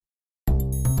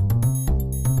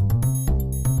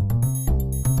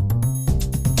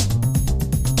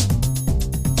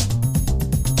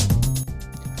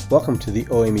Welcome to the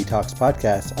OME Talks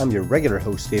podcast. I'm your regular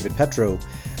host, David Petro.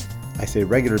 I say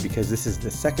regular because this is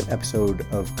the second episode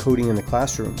of Coding in the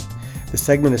Classroom. The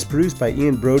segment is produced by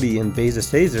Ian Brody and Beza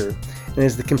Stazer and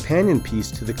is the companion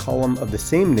piece to the column of the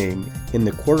same name in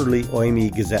the quarterly OME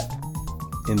Gazette.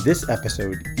 In this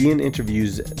episode, Ian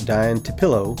interviews Diane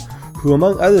Tapillo, who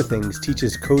among other things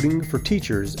teaches coding for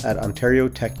teachers at Ontario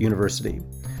Tech University.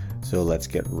 So let's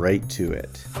get right to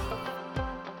it.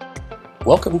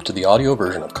 Welcome to the audio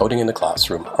version of Coding in the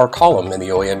Classroom, our column in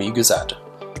the OME Gazette.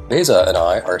 Beza and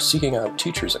I are seeking out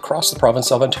teachers across the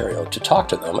province of Ontario to talk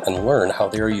to them and learn how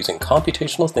they are using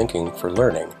computational thinking for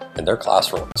learning in their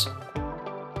classrooms.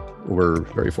 We're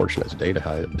very fortunate today to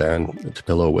have Diane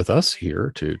Tapillo with us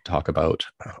here to talk about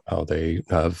how they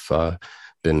have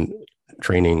been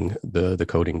training the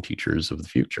coding teachers of the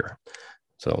future.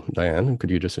 So Diane,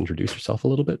 could you just introduce yourself a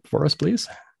little bit for us, please?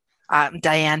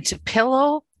 Diane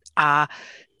Tapillo.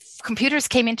 Computers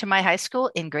came into my high school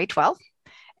in grade 12,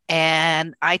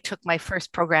 and I took my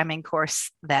first programming course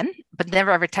then, but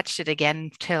never ever touched it again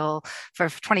for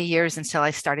 20 years until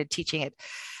I started teaching it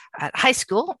at high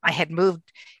school. I had moved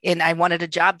in, I wanted a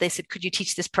job. They said, could you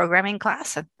teach this programming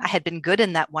class? And I had been good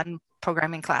in that one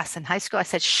programming class in high school. I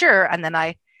said, sure. And then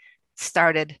I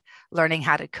started learning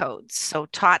how to code. So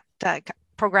taught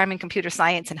programming computer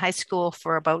science in high school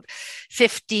for about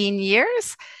 15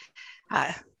 years.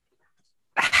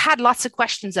 Had lots of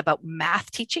questions about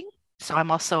math teaching. So I'm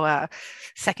also a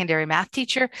secondary math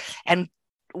teacher, and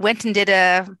went and did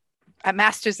a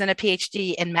master's and a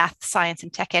PhD in math, science,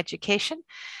 and tech education.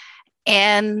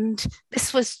 And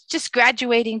this was just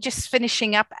graduating, just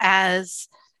finishing up as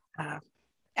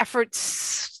efforts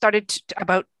started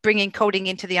about bringing coding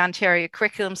into the Ontario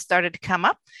curriculum started to come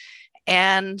up.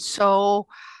 And so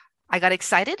I got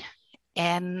excited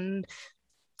and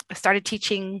started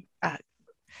teaching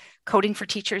coding for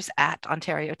teachers at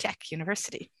Ontario Tech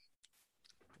University.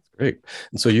 Great.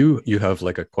 And so you have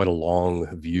like quite a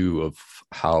long view of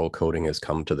how coding has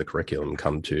come to the curriculum,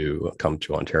 come to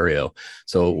Ontario.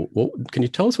 So can you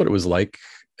tell us what it was like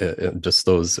just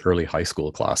those early high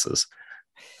school classes?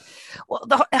 Well,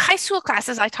 the high school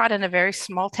classes I taught in a very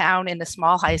small town in a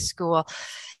small high school.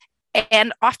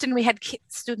 And often we had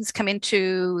students come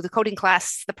into the coding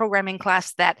class, the programming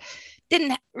class, that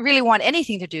didn't really want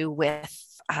anything to do with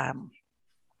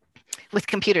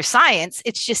computer science.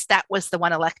 It's just that was the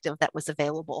one elective that was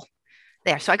available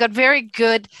there. So I got very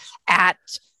good at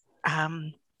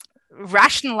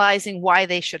rationalizing why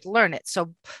they should learn it.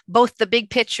 So both the big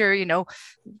picture,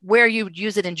 where you would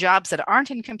use it in jobs that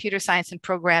aren't in computer science and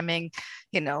programming,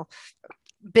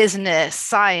 business,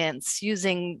 science,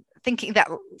 thinking that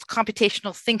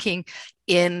computational thinking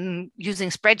in using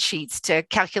spreadsheets to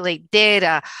calculate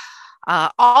data,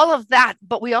 all of that.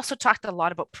 But we also talked a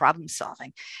lot about problem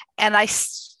solving. And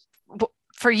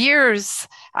for years,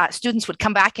 students would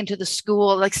come back into the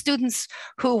school, like students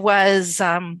who was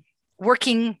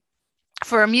working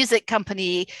for a music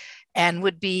company and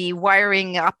would be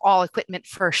wiring up all equipment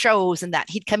for shows, and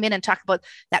that he'd come in and talk about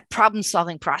that problem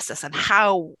solving process and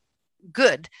how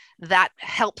good that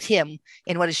helped him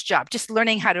in what his job, just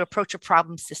learning how to approach a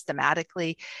problem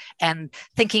systematically and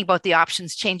thinking about the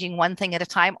options, changing one thing at a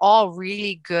time, all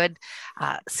really good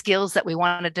skills that we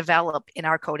want to develop in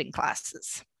our coding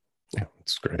classes. Yeah,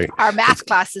 that's great. Our math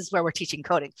classes where we're teaching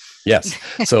coding. Yes.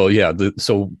 So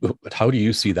so how do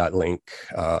you see that link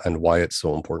and why it's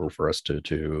so important for us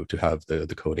to have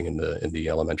the coding in the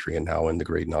elementary and now in the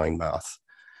grade 9 math?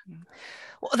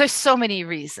 Well, there's so many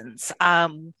reasons.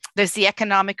 There's the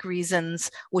economic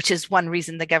reasons, which is one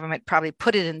reason the government probably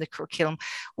put it in the curriculum.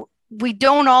 We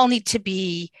don't all need to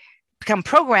become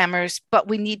programmers, but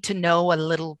we need to know a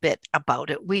little bit about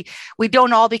it. We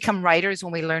don't all become writers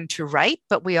when we learn to write,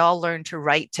 but we all learn to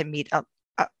write to meet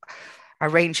a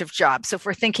range of jobs. So if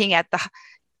we're thinking at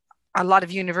a lot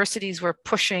of universities were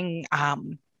pushing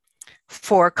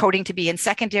for coding to be in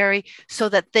secondary so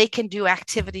that they can do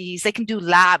activities, they can do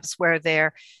labs where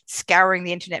they're scouring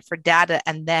the internet for data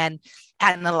and then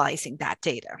analyzing that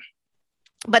data.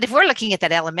 But if we're looking at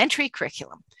that elementary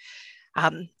curriculum,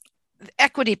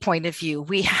 equity point of view,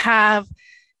 we have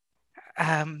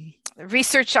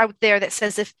research out there that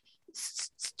says if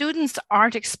students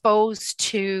aren't exposed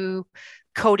to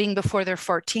coding before they're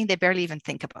 14, they barely even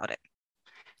think about it.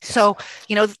 So,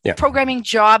 Programming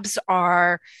jobs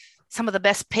are some of the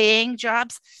best paying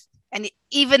jobs. And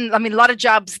even, a lot of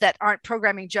jobs that aren't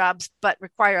programming jobs, but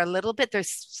require a little bit.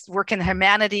 There's work in the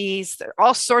humanities. There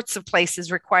all sorts of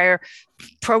places require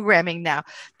programming now.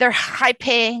 They're high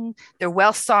paying, they're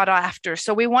well sought after.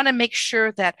 So we want to make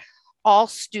sure that all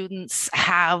students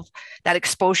have that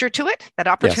exposure to it, that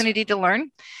opportunity to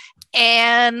learn.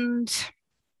 and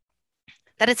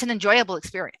that it's an enjoyable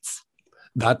experience.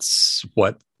 That's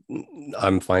what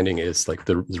I'm finding is like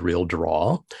the real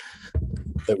draw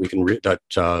that we can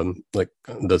like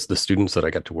the students that I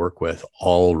get to work with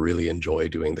all really enjoy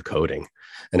doing the coding,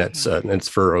 and it's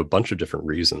for a bunch of different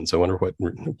reasons. I wonder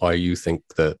why you think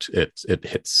that it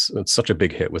hits. It's such a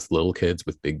big hit with little kids,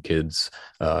 with big kids,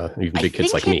 even big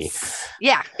kids like me.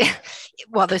 Yeah,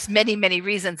 well, there's many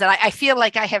reasons, and I feel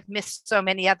like I have missed so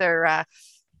many other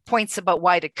points about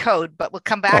why to code, but we'll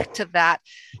come back to that.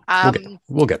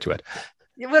 We'll get to it.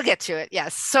 We'll get to it.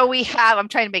 Yes. So I'm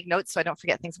trying to make notes so I don't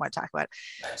forget things I want to talk about.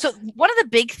 So one of the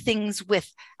big things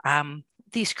with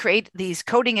these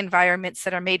coding environments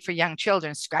that are made for young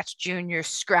children, Scratch Junior,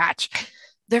 Scratch,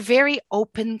 they're very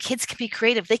open. Kids can be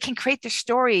creative. They can create their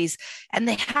stories, and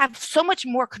they have so much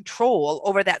more control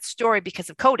over that story because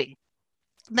of coding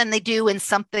than they do in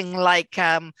something like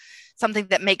something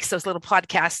that makes those little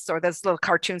podcasts or those little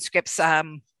cartoon scripts.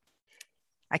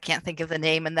 I can't think of the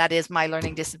name, and that is My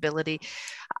Learning Disability.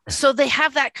 So they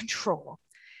have that control,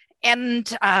 and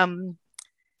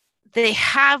they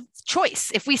have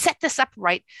choice. If we set this up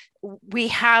right, we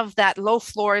have that low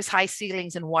floors, high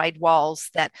ceilings, and wide walls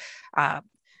that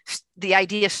the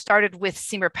idea started with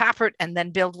Seymour Papert and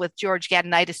then built with George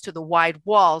Gadenitis to the wide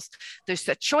walls. There's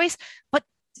a choice, but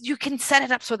you can set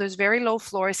it up so there's very low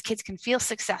floors. Kids can feel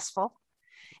successful.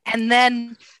 And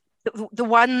then the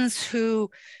ones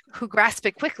who grasp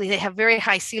it quickly, they have very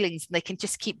high ceilings and they can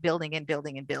just keep building and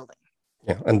building and building.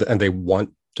 Yeah, and they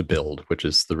want to build, which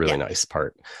is the really nice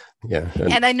part. Yeah.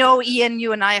 And I know, Ian,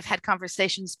 you and I have had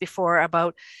conversations before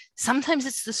about sometimes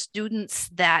it's the students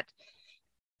that,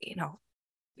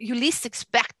 you least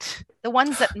expect, the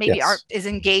ones that maybe aren't as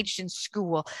engaged in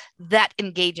school, that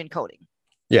engage in coding.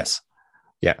 Yes.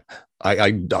 Yeah.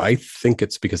 I think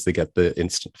it's because they get the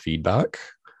instant feedback.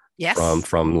 Yes.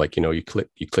 From like, you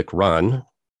click run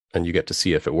and you get to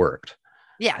see if it worked.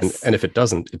 Yes. And if it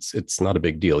doesn't, it's not a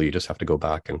big deal. You just have to go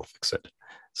back and fix it.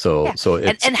 So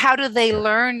it's, and how do they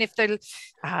learn if they're,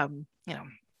 at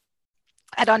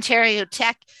Ontario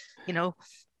Tech,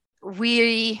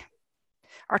 we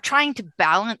are trying to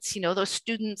balance, those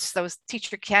students, those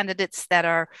teacher candidates that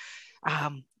are,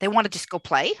 they want to just go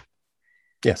play.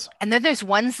 Yes. And then there's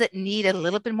ones that need a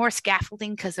little bit more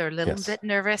scaffolding because they're a little bit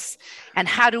nervous. And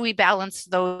how do we balance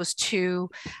those two?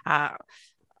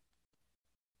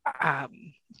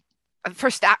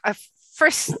 First,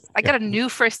 I got a new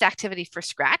first activity for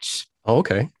Scratch. Oh,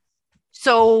 okay.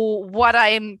 So what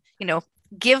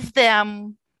give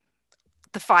them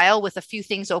the file with a few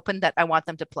things open that I want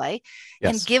them to play,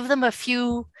 and give them a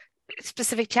few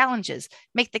specific challenges.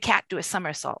 Make the cat do a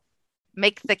somersault.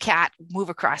 Make the cat move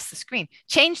across the screen,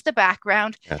 change the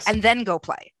background, and then go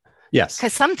play. Yes.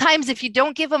 Because sometimes if you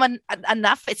don't give them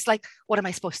enough, it's like, what am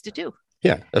I supposed to do?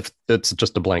 Yeah, it's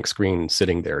just a blank screen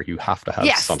sitting there. You have to have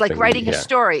something. Like writing a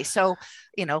story. So,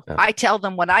 I tell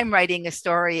them when I'm writing a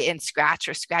story in Scratch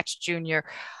or Scratch Junior,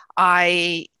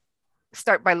 I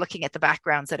start by looking at the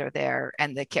backgrounds that are there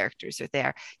and the characters are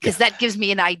there, because that gives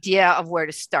me an idea of where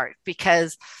to start.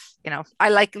 Because, I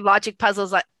like logic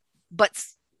puzzles, but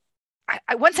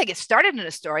once I get started in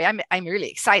a story, I'm really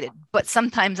excited, but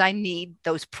sometimes I need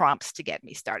those prompts to get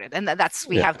me started. And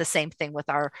we have the same thing with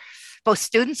our both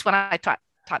students when I taught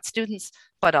students,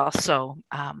 but also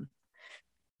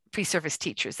pre-service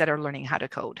teachers that are learning how to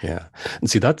code. Yeah. And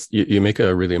see, that's, you make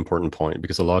a really important point,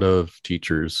 because a lot of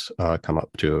teachers come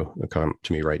to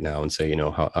me right now and say,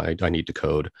 how I need to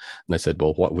code. And I said,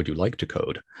 well, what would you like to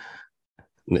code?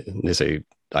 And they say,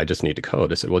 I just need to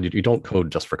code. I said, well, you don't code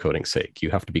just for coding's sake. You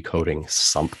have to be coding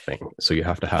something. So you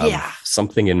have to have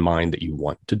something in mind that you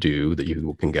want to do, that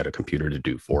you can get a computer to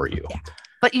do for you. Yeah.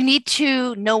 But you need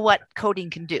to know what coding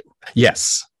can do.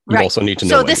 Yes. You also need to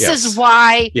know. So this is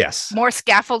why more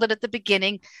scaffolded at the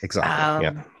beginning.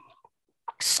 Exactly.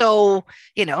 So,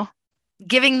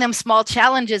 giving them small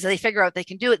challenges, they figure out they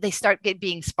can do it. They start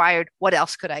being inspired. What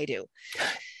else could I do?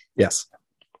 Yes.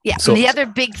 Yeah. So, and the other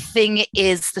big thing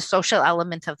is the social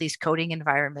element of these coding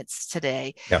environments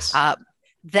today. Yes.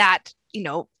 That,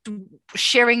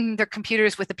 sharing their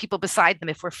computers with the people beside them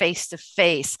if we're face to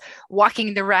face,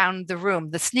 walking around the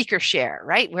room, the sneaker share,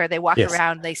 right? Where they walk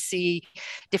around, they see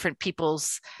different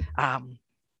people's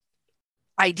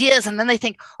ideas, and then they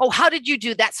think, oh, how did you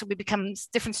do that? So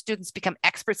different students become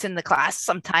experts in the class,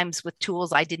 sometimes with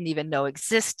tools I didn't even know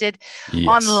existed.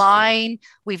 Online,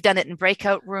 we've done it in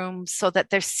breakout rooms so that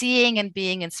they're seeing and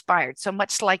being inspired. So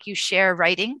much like you share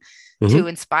writing to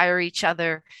inspire each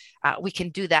other, we can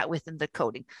do that within the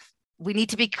coding. we need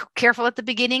to be careful at the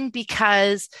beginning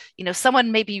because,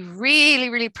 someone may be really,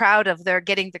 really proud of their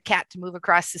getting the cat to move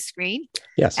across the screen.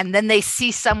 Yes. And then they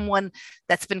see someone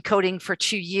that's been coding for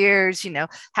 2 years,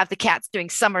 have the cats doing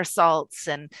somersaults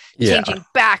and changing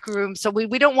back rooms. So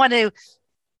we don't want to,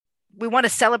 we want to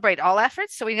celebrate all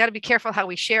efforts. So we got to be careful how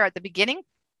we share at the beginning.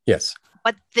 Yes.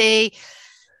 But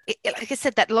like I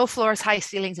said, that low floors, high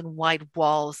ceilings, and wide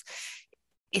walls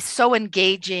is so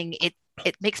engaging. It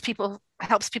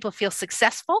helps people feel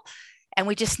successful, and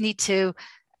we just need to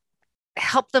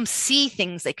help them see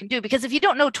things they can do, because if you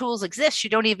don't know tools exist, you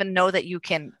don't even know that you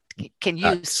can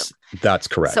use them. That's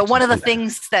correct. So one of the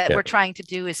things that we're trying to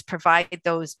do is provide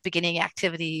those beginning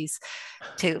activities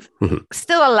to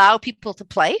still allow people to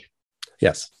play,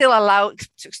 still allow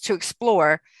to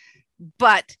explore,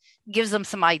 but gives them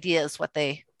some ideas what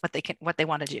they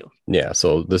want to do. Yeah.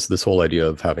 So this whole idea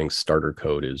of having starter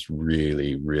code is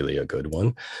really, really a good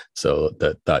one. So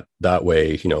that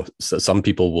way, so some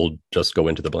people will just go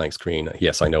into the blank screen.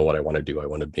 Yes, I know what I want to do. I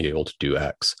want to be able to do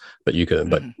X, but you can,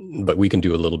 but we can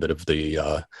do a little bit of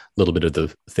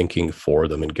the thinking for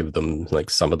them and give them like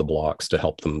some of the blocks to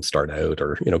help them start out,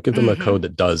 or, give them a code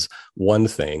that does one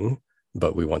thing,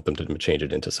 but we want them to change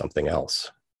it into something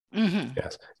else.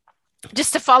 Yes.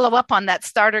 Just to follow up on that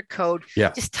starter code,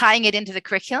 just tying it into the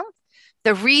curriculum,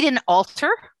 the read and alter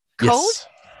code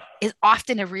is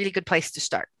often a really good place to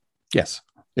start. Yes.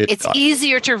 It's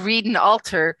easier to read and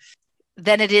alter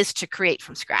than it is to create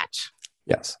from scratch.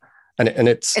 Yes. And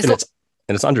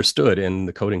it's understood in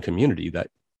the coding community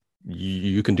that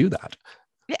you can do that.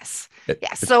 Yes.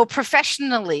 So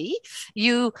professionally,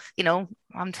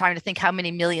 I'm trying to think how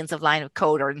many millions of lines of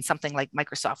code are in something like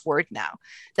Microsoft Word now.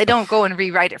 They don't go and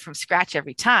rewrite it from scratch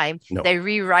every time. No. They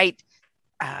rewrite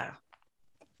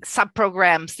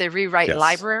subprograms. They rewrite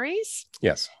libraries.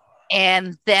 Yes.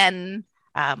 And then,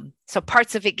 so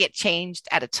parts of it get changed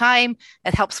at a time.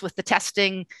 It helps with the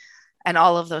testing and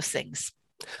all of those things.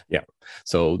 Yeah.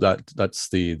 So that's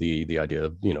the idea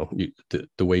of,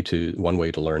 one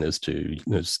way to learn is to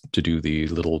do the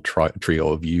little trio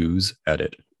of use,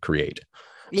 edit, create.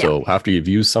 Yeah. So after you've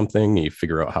used something, you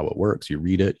figure out how it works, you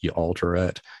read it, you alter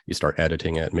it, you start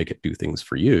editing it, make it do things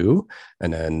for you.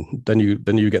 And then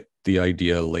you get the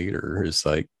idea later, is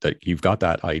like that you've got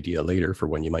that idea later for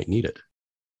when you might need it.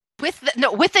 With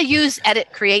the use,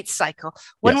 edit, create cycle,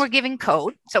 when we're giving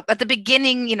code. So at the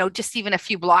beginning, just even a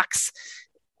few blocks.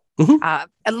 A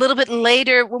little bit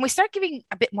later, when we start giving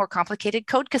a bit more complicated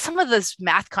code, because some of those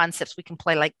math concepts we can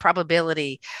play, like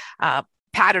probability,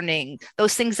 patterning,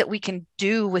 those things that we can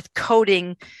do with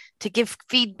coding to give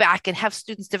feedback and have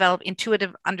students develop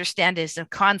intuitive understandings and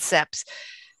concepts.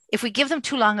 If we give them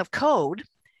too long of code,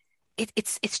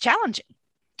 it's challenging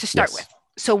to start with.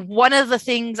 So one of the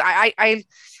things I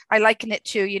liken it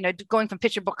to, going from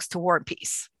picture books to War and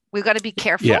Peace. We've got to be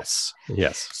careful. Yes.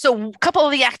 So a couple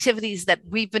of the activities that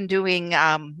we've been doing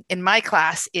in my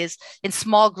class is in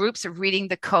small groups of reading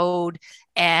the code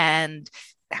and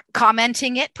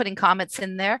commenting it, putting comments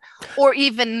in there, or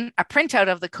even a printout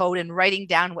of the code and writing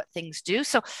down what things do.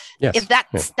 So if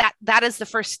that is the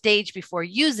first stage before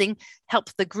using,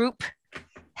 the group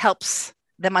helps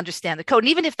them understand the code. And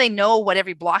even if they know what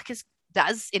every block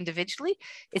does individually,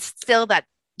 it's still that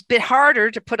bit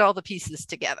harder to put all the pieces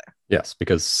together. Yes,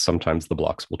 because sometimes the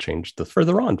blocks will change the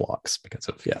further on blocks because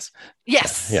of yes.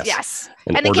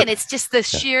 And again, it's just the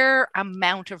sheer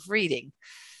amount of reading.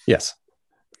 Yes.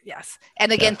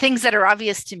 And again, things that are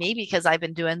obvious to me, because I've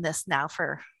been doing this now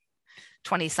for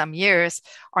 20 some years,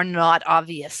 are not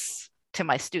obvious to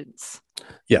my students.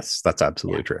 Yes, that's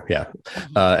absolutely true. Yeah.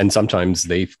 And sometimes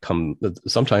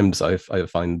sometimes I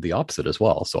find the opposite as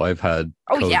well. So I've had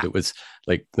code that was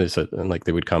like this, and like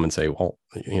they would come and say, well,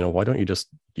 why don't you just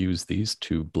use these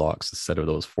 2 blocks instead of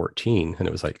those 14? And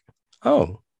it was like,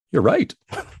 oh, you're right.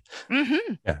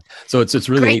 Yeah. So it's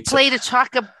really great play to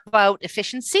talk about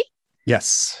efficiency.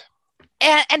 Yes.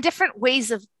 And different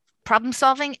ways of problem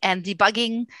solving and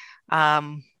debugging,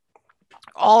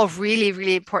 all really,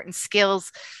 really important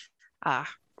skills. And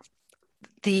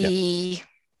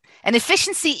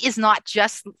efficiency is not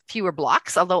just fewer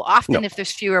blocks, although often if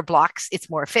there's fewer blocks, it's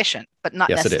more efficient, but not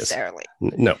necessarily.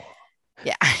 No.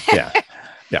 Yeah.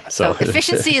 So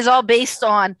efficiency is all based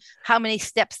on how many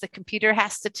steps the computer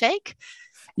has to take.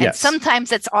 And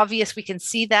sometimes it's obvious. We can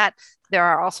see that there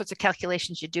are all sorts of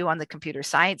calculations you do on the computer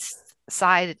science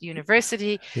side at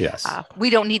university. Yes.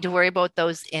 We don't need to worry about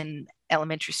those in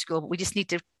elementary school, but we just need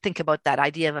to think about that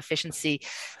idea of efficiency,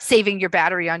 saving your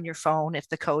battery on your phone if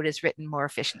the code is written more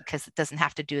efficient, because it doesn't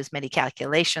have to do as many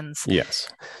calculations. Yes.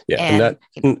 Yeah.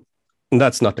 And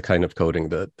that's not the kind of coding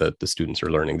that the students are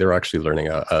learning. They're actually learning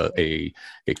a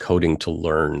coding to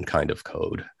learn kind of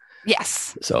code.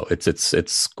 Yes. So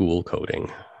it's school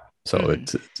coding. So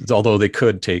it's although they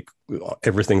could take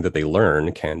everything that they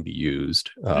learn can be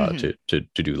used to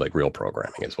do like real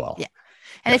programming as well. Yeah.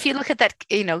 And if you look at that,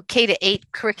 K-8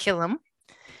 curriculum,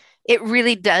 it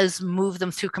really does move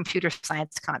them through computer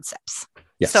science concepts.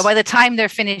 Yes. So by the time they're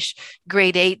finished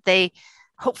grade 8, they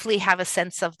hopefully have a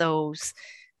sense of those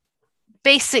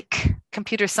basic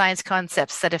computer science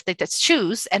concepts that if they just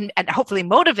choose and hopefully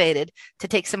motivated to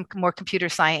take some more computer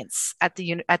science at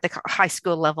the high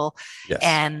school level, yes,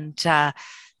 and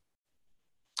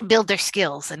build their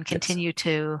skills and continue, yes,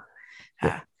 to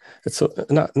so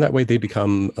in that way they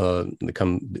become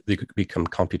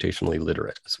computationally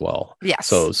literate as well. Yes.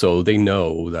 So they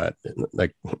know that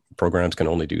like programs can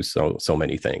only do so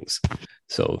many things.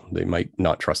 So they might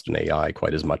not trust an AI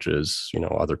quite as much as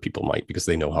other people might, because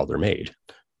they know how they're made.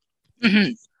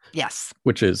 Mm-hmm. Yes.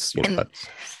 Which is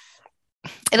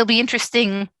it'll be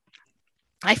interesting.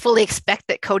 I fully expect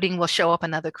that coding will show up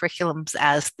in other curriculums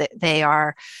as they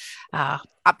are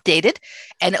updated,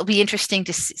 and it'll be interesting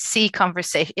to see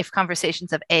if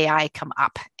conversations of AI come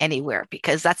up anywhere,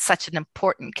 because that's such an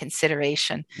important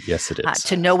consideration. Yes, it is.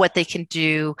 To know what they can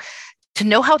do, to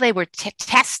know how they were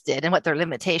tested and what their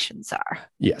limitations are.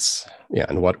 Yes, yeah,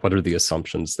 and what are the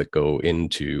assumptions that go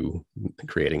into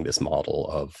creating this model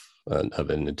of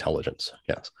an intelligence?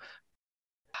 Yes.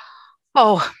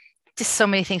 Oh, just so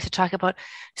many things to talk about.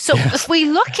 So yes, if we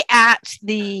look at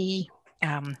the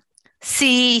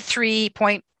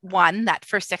C3.1, that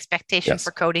first expectation, yes,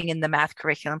 for coding in the math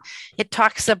curriculum, it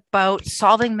talks about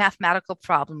solving mathematical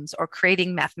problems or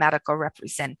creating mathematical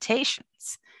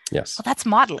representations. Yes. Well, that's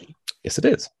modeling. Yes, it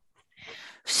is.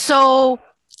 So,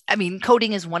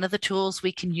 coding is one of the tools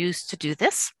we can use to do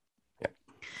this. Yeah.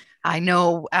 I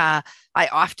know I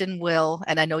often will,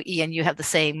 and I know, Ian, you have the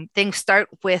same thing, start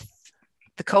with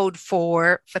the code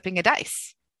for flipping a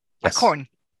dice. Yes. Flipping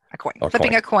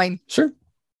a coin. Sure.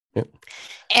 Yeah.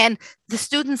 And the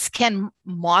students can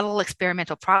model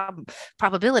experimental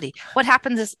probability. What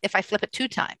happens is if I flip it 2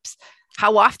 times,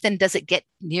 how often does it get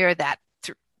near that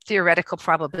theoretical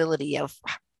probability of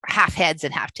half heads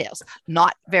and half tails?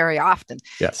 Not very often.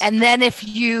 Yes. And then if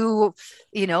you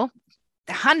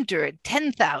 100,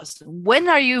 10,000, when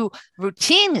are you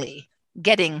routinely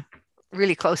getting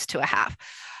really close to a half?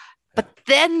 But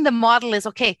then the model is,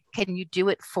 okay, can you do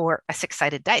it for a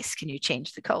 6-sided dice? Can you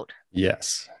change the code?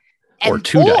 Yes. Or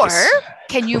 2 dice.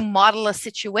 Can you model a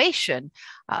situation?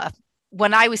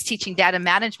 When I was teaching data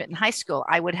management in high school,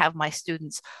 I would have my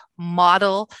students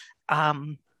model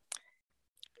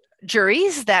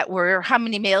juries that were how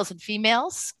many males and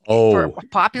females were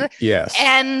popular. Yes.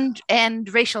 And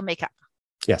racial makeup.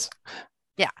 Yes.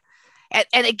 Yeah.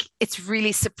 And it's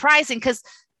really surprising, because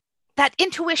that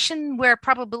intuition where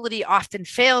probability often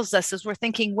fails us is we're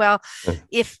thinking, well,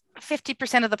 if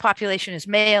 50% of the population is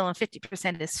male and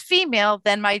 50% is female,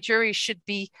 then my jury should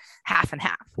be half and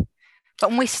half. But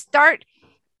when we start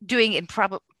doing it,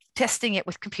 testing it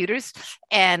with computers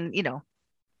and,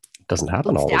 doesn't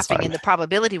happen all the time in the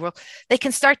probability world, they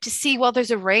can start to see, well,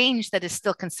 there's a range that is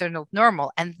still considered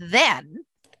normal. And then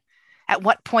at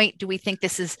what point do we think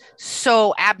this is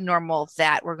so abnormal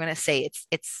that we're going to say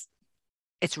it's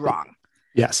wrong?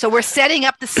 Yes. So we're setting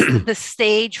up the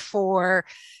stage for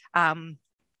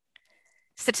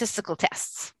statistical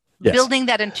tests, yes, building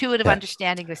that intuitive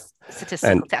understanding of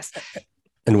statistical tests.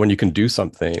 And when you can do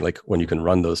something, like when you can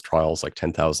run those trials like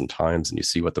 10,000 times and you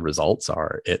see what the results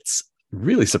are, it's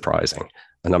really surprising.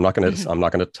 And I'm not going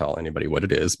to tell anybody what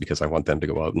it is, because I want them to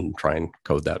go out and try and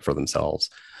code that for themselves.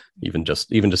 Even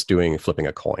just flipping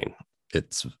a coin,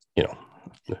 it's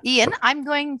Ian, I'm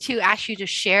going to ask you to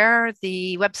share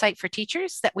the website for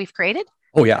teachers that we've created.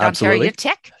 Oh, yeah, absolutely. Ontario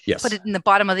Tech. Yes. Put it in the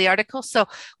bottom of the article. So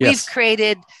we've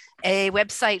created a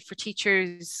website for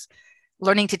teachers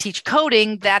learning to teach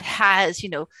coding that has,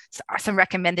 some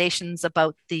recommendations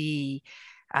about the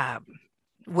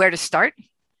where to start,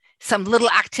 some little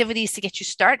activities to get you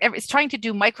started. It's trying to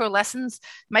do micro lessons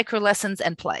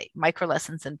and play,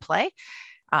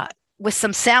 with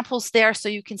some samples there so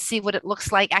you can see what it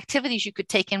looks like, activities you could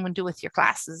take in and do with your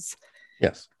classes.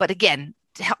 Yes. But again,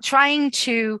 trying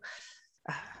to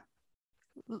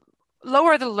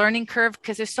lower the learning curve,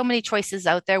 because there's so many choices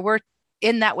out there. We're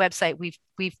in that website. We've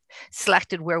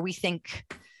selected where we think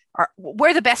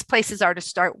where the best places are to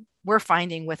start. We're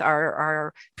finding with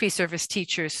our pre-service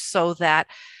teachers, so that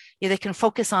they can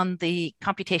focus on the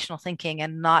computational thinking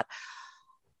and not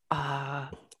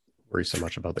worry so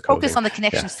much about the coding. Focus on the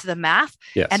connections to the math,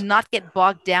 yes. and not get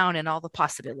bogged down in all the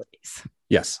possibilities.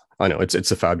 Yes, I know.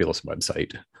 It's a fabulous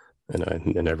website,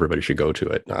 and everybody should go to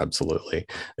it. Absolutely.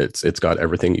 It's got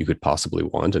everything you could possibly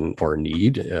want or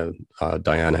need.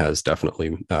 Diane has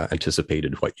definitely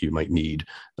anticipated what you might need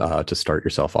to start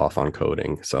yourself off on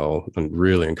coding. So I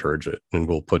really encourage it. And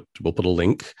we'll put a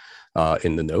link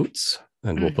in the notes,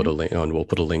 and we'll put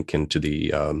a link into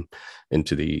the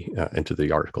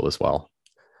article as well.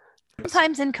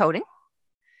 Sometimes in coding,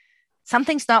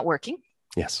 something's not working.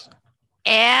 Yes.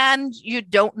 And you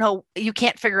don't know, you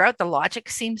can't figure out, the logic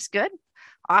seems good.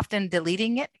 Often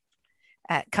deleting it,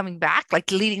 coming back, like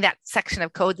deleting that section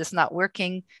of code that's not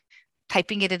working,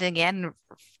 typing it in again,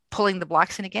 pulling the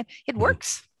blocks in again, it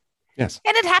works. Yes.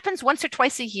 And it happens once or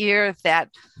twice a year that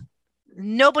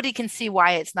nobody can see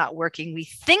why it's not working. We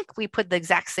think we put the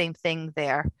exact same thing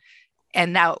there,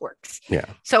 and now it works. Yeah.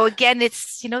 So again,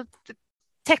 it's,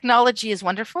 technology is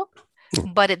wonderful,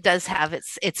 but it does have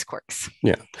its quirks.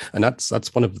 Yeah, and that's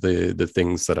one of the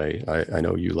things that I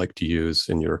know you like to use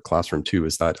in your classroom too,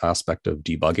 is that aspect of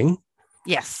debugging.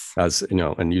 Yes. As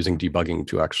and using debugging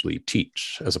to actually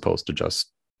teach as opposed to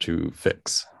just to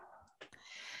fix.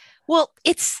 Well,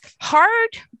 it's hard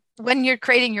when you're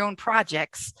creating your own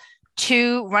projects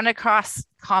to run across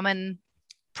common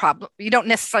problems. You don't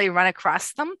necessarily run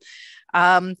across them.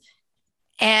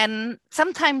 And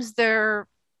sometimes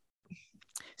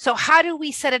so how do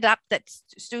we set it up that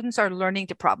students are learning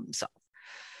to problem solve?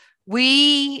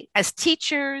 We, as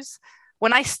teachers,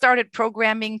 when I started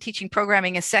teaching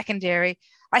programming in secondary,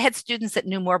 I had students that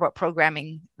knew more about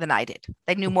programming than I did.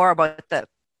 They knew more about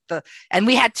and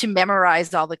we had to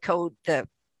memorize all the code, the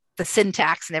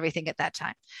syntax and everything at that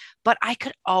time. But I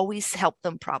could always help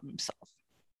them problem solve.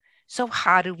 So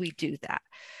how do we do that?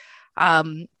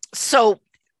 So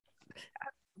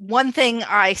one thing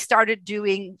I started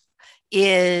doing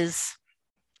is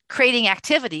creating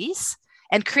activities,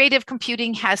 and creative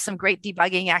computing has some great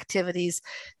debugging activities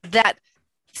that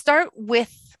start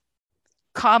with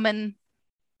common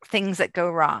things that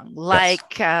go wrong.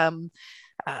 Like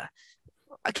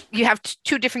you have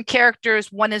two different characters,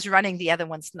 one is running, the other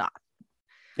one's not.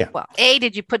 Yeah. Well,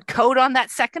 did you put code on that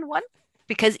second one?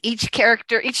 Because each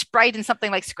sprite in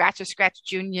something like Scratch or Scratch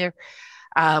Junior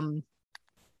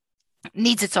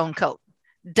needs its own code.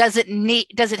 Does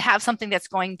it have something that's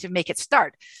going to make it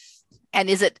start? And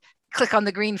is it click on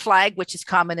the green flag, which is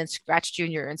common in Scratch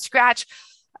Junior and Scratch?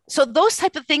 So those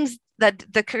type of things, that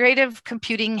the creative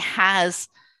computing has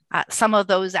some of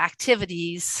those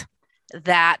activities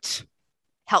that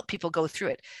help people go through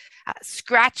it.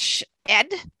 Scratch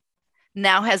Ed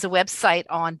now has a website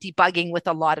on debugging with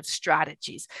a lot of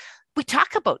strategies. We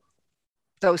talk about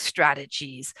those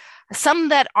strategies. Some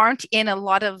that aren't in a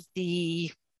lot of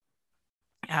the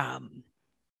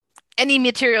any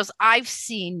materials I've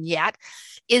seen yet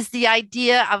is the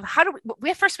idea of how do we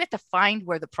have to find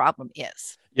where the problem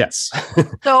is. Yes.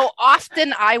 So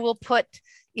often I will put,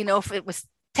 if it was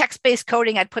text-based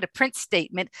coding, I'd put a print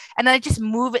statement, and then I just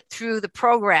move it through the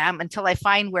program until I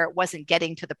find where it wasn't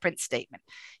getting to the print statement.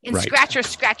 In Scratch or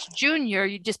Scratch Junior,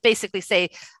 you just basically say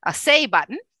a say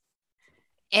button,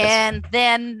 and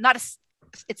then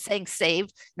it's saying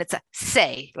saved, and it's a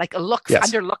say, like a looks,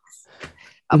 under looks,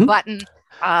 a button.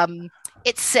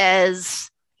 It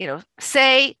says,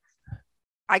 say,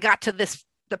 I got to this,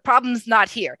 the problem's not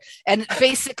here. And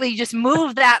basically you just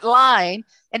move that line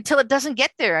until it doesn't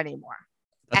get there anymore.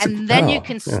 Then you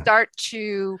can start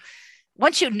to,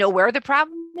 once you know where the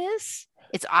problem is,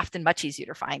 it's often much easier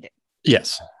to find it.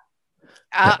 Yes.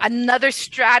 Another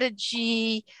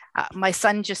strategy, my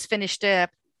son just finished a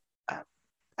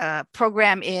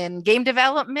program in game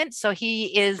development. So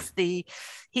he's the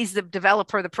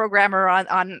developer, the programmer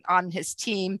on his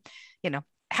team,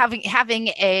 having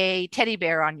a teddy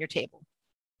bear on your table.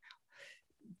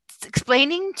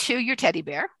 Explaining to your teddy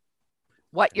bear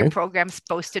what your program's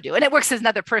supposed to do. And it works as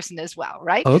another person as well,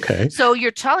 right? Okay. So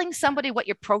you're telling somebody what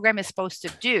your program is supposed to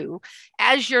do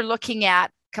as you're looking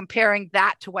at comparing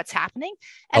that to what's happening.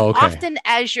 And often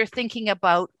as you're thinking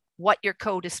about what your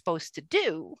code is supposed to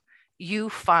do, you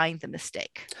find the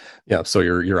mistake. Yeah. So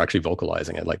you're actually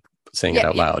vocalizing it, like saying it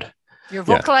out loud. You're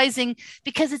vocalizing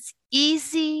because it's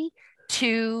easy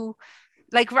to,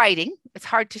 like writing, it's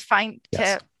hard to find,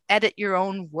 to edit your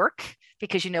own work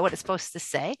because you know what it's supposed to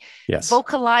say. Yes.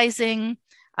 Vocalizing,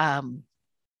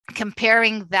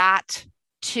 comparing that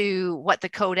to what the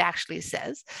code actually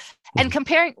says. And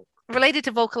related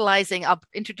to vocalizing, I'll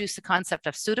introduce the concept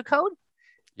of pseudocode,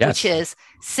 which is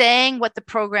saying what the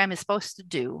program is supposed to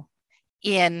do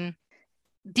in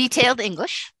detailed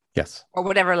English, Yes. or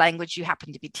whatever language you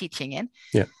happen to be teaching in.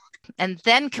 Yeah. And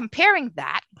then comparing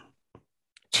that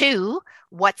to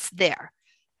what's there.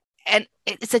 And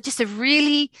it's just a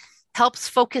really helps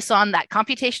focus on that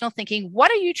computational thinking.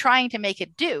 What are you trying to make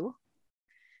it do?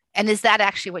 And is that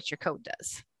actually what your code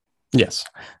does? Yes.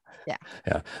 Yeah.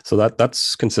 Yeah. So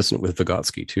that's consistent with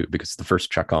Vygotsky too, because the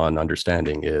first check on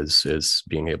understanding is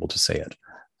being able to say it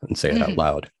and say it out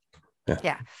loud. Yeah.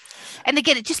 Yeah. And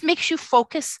again, it just makes you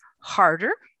focus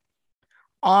harder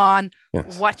on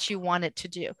what you want it to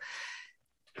do.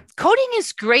 Coding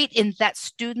is great in that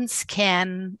students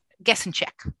can guess and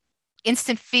check,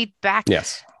 instant feedback.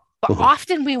 Yes. But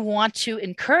often we want to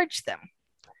encourage them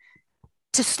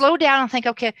to slow down and think,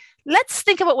 okay, let's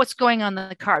think about what's going on in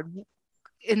the card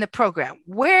in the program.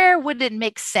 Where would it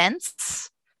make sense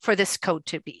for this code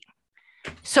to be?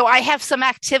 So I have some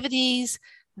activities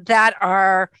that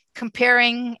are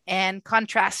comparing and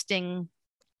contrasting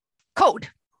code.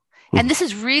 And this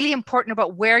is really important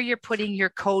about where you're putting your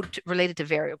code related to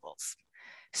variables.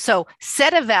 So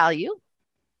set a value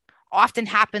often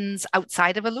happens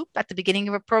outside of a loop at the beginning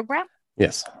of a program.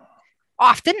 Yes.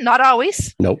 Often, not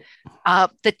always. Nope.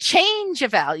 The change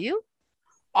of value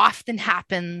often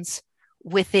happens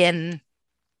within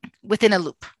a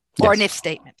loop or an if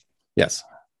statement. Yes.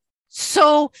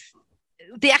 So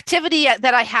the activity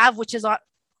that I have, which is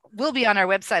will be on our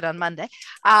website on Monday.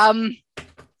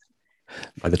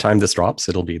 By the time this drops,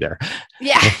 it'll be there.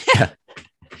 Yeah.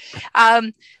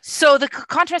 So the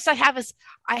contrast I have is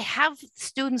I have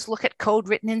students look at code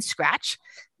written in Scratch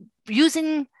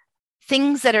using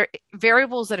things that are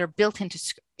variables that are built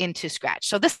into Scratch.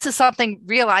 So this is something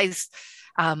realized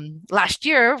last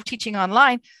year teaching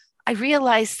online. I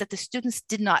realized that the students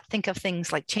did not think of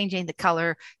things like changing the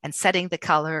color and setting the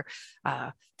color,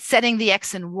 setting the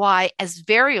X and Y as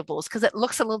variables, because it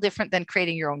looks a little different than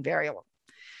creating your own variable.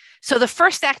 So the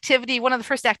first activity, one of the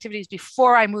first activities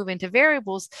before I move into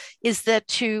variables is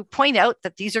to point out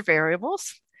that these are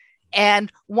variables,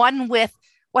 and one with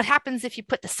what happens if you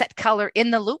put the set color in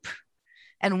the loop,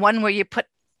 and one where you put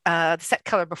the set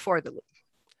color before the loop.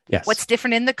 Yes. What's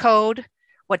different in the code?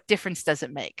 What difference does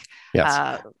it make?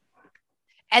 Yes.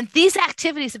 And these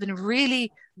activities have been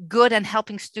really good in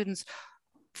helping students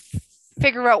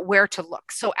figure out where to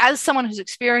look. So as someone who's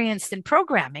experienced in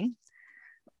programming,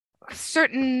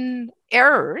 certain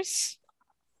errors,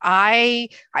 I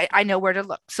know where to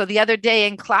look. So the other day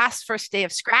in class, first day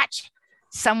of Scratch,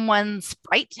 someone's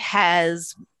sprite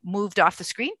has moved off the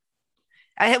screen.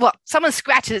 Someone's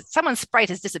sprite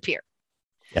has disappeared.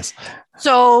 Yes.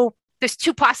 So there's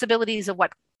two possibilities of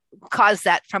what caused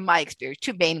that from my experience,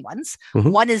 two main ones.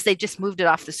 One is they just moved it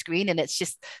off the screen and it's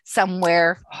just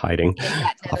somewhere hiding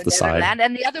off the side.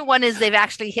 And the other one is they've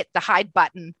actually hit the hide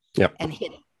button and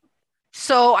hit it.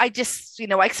 So I just,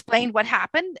 I explained what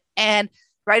happened, and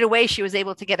right away she was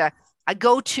able to get a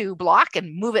go-to block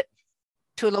and move it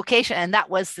to a location, and that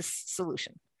was the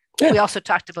solution. Yeah. We also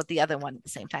talked about the other one at the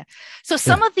same time. So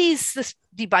some of this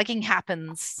debugging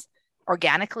happens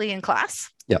organically in class.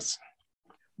 Yes.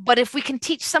 But if we can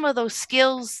teach some of those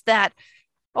skills that,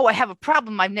 I have a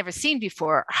problem I've never seen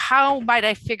before, how might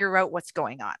I figure out what's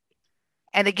going on?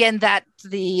 And again, that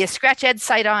the Scratch Ed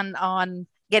site on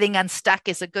getting unstuck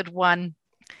is a good one,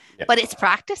 but it's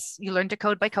practice. You learn to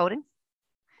code by coding.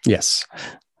 Yes.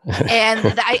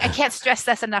 And I can't stress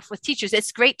this enough with teachers.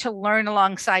 It's great to learn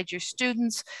alongside your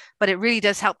students, but it really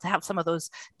does help to have some of those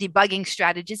debugging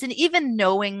strategies and even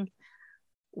knowing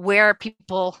where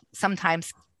people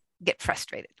sometimes get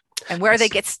frustrated and where they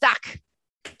get stuck,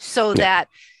 so that,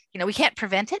 we can't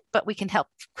prevent it, but we can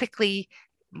quickly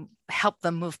help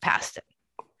them move past it.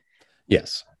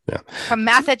 Yes. Yeah. From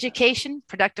math education,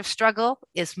 productive struggle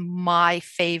is my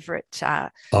favorite. I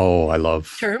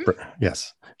love term.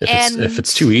 Yes. If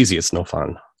it's too easy, it's no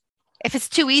fun. If it's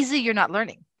too easy, you're not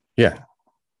learning. Yeah.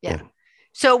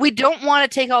 So we don't want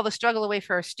to take all the struggle away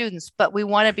for our students, but we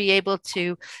want to be able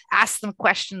to ask them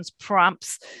questions,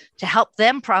 prompts to help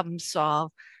them problem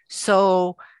solve,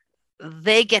 so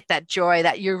they get that joy,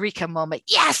 that eureka moment.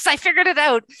 Yes, I figured it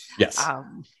out. Yes.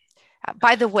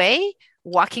 By the way,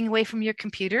 walking away from your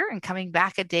computer and coming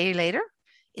back a day later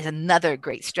is another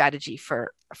great strategy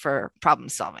for problem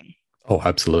solving. Oh,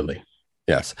 absolutely.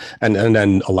 Yes. And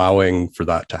then allowing for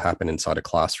that to happen inside a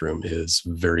classroom is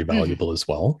very valuable as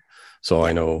well. So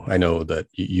I know that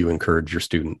you encourage your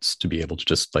students to be able to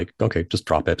just just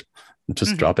drop it,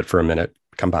 drop it for a minute,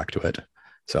 come back to it.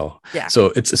 So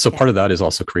part of that is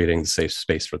also creating safe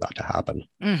space for that to happen.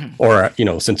 Or,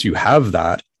 since you have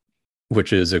that,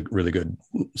 which is a really good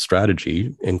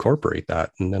strategy, incorporate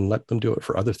that and then let them do it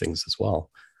for other things as well.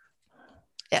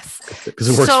 Yes. Because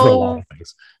it works for a lot of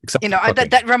things. Except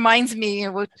that reminds me,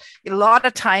 a lot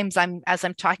of times as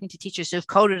I'm talking to teachers who've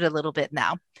coded a little bit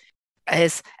now,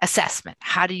 is assessment.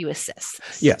 How do you assess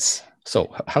this? Yes.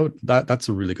 So that's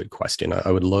a really good question.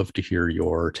 I would love to hear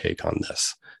your take on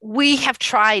this. We have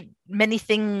tried many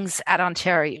things at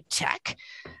Ontario Tech.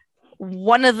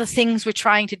 One of the things we're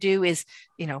trying to do is,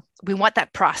 we want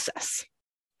that process.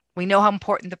 We know how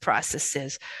important the process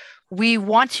is. We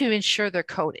want to ensure they're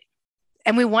coding,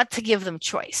 and we want to give them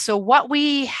choice. So what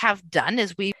we have done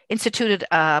is we instituted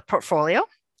a portfolio,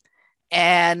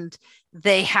 and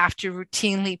they have to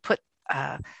routinely put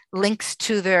links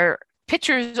to their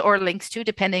pictures or links to,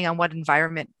 depending on what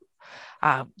environment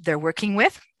they're working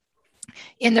with,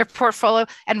 in their portfolio,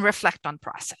 and reflect on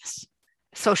process.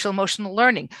 Social emotional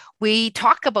learning. We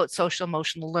talk about social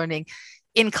emotional learning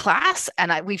in class,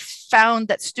 and we've found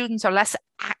that students are less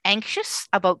anxious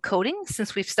about coding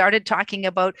since we've started talking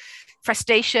about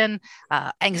frustration,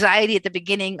 anxiety at the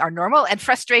beginning are normal, and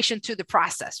frustration through the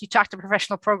process. You talk to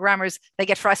professional programmers, they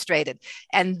get frustrated,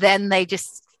 and then they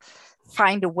just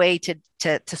find a way to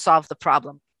solve the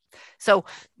problem. So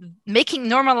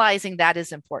normalizing that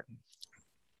is important.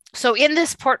 So in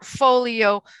this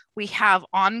portfolio, we have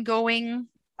ongoing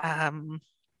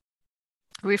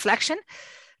reflection,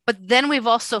 but then we've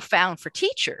also found for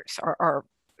teachers or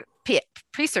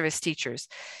pre-service teachers,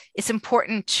 it's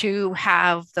important to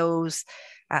have those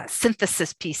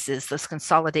synthesis pieces, those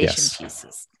consolidation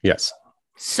pieces. Yes.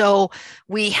 So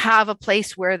we have a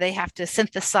place where they have to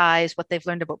synthesize what they've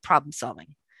learned about problem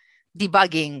solving,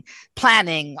 debugging,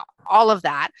 planning, all of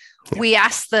that. Yeah. We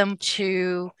ask them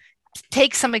to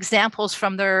take some examples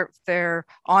from their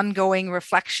ongoing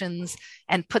reflections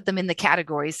and put them in the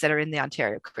categories that are in the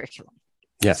Ontario curriculum.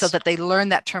 Yes. So that they learn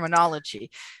that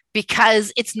terminology,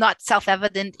 because it's not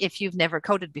self-evident if you've never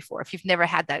coded before, if you've never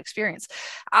had that experience.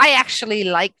 I actually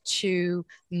like to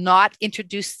not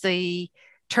introduce the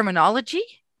terminology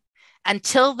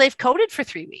until they've coded for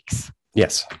 3 weeks.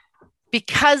 Yes.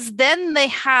 Because then they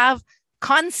have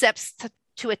concepts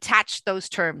to attach those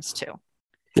terms to.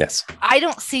 Yes. I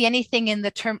don't see anything in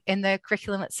the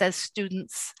curriculum that says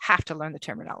students have to learn the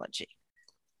terminology.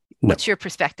 No. What's your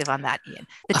perspective on that, Ian?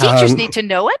 The teachers need to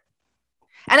know it.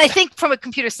 And I think from a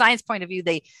computer science point of view,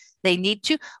 they need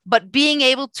to, but being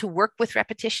able to work with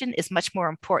repetition is much more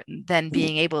important than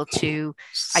being able to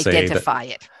identify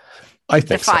it. I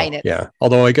think define it. Yeah.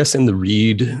 Although I guess in the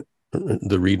read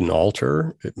and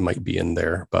alter, it might be in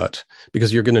there, but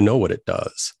because you're going to know what it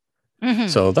does. Mm-hmm.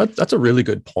 So that's a really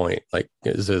good point. Like,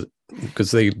 because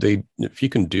they if you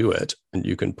can do it and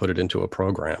you can put it into a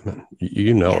program,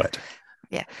 you know it.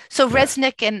 Yeah. So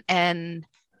Resnick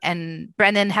and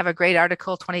Brennan have a great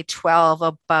article, 2012,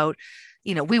 about,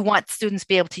 we want students to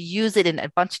be able to use it in a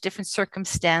bunch of different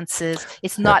circumstances.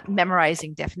 It's not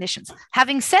memorizing definitions.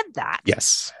 Having said that,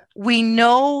 yes, we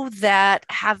know that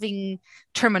having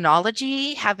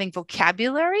terminology, having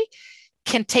vocabulary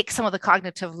can take some of the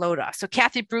cognitive load off. So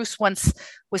Kathy Bruce once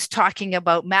was talking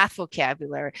about math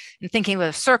vocabulary and thinking of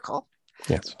a circle.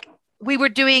 Yes. We were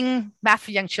doing math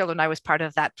for young children. I was part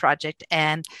of that project,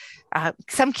 and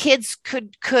some kids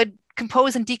could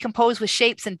compose and decompose with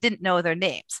shapes and didn't know their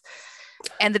names.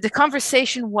 And the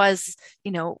conversation was,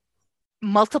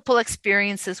 multiple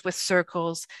experiences with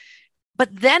circles. But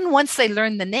then once they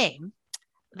learn the name,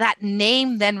 that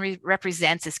name then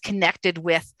represents is connected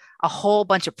with a whole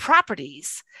bunch of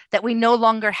properties that we no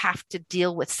longer have to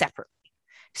deal with separately.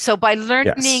 So by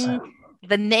learning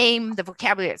the name, the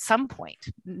vocabulary at some point,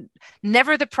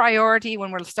 never the priority when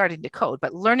we're starting to code,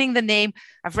 but learning the name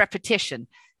of repetition,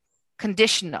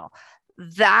 conditional,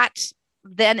 that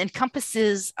then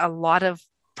encompasses a lot of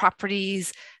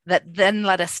properties that then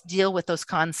let us deal with those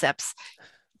concepts,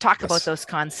 talk about those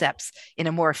concepts in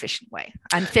a more efficient way.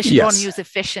 I'm going to use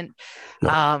efficient,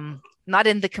 not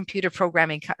in the computer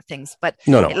programming things, but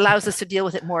it allows us to deal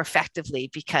with it more effectively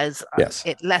because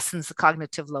it lessens the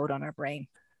cognitive load on our brain.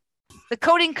 The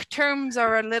coding terms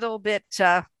are a little bit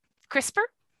crisper,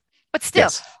 but still,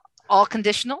 all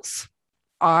conditionals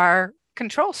are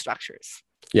control structures.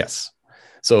 Yes.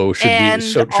 So should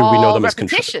we know them as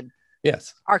repetition?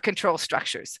 Yes. Are control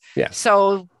structures. Yes.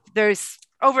 So there's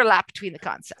overlap between the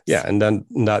concepts. Yeah, and then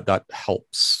that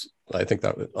helps. I think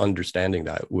that understanding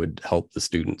that would help the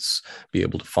students be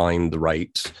able to find the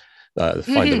right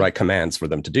the right commands for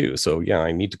them to do. So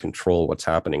I need to control what's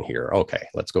happening here. Okay,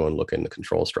 let's go and look in the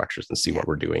control structures and see what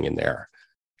we're doing in there.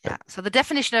 Yeah. So the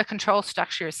definition of control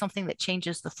structure is something that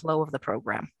changes the flow of the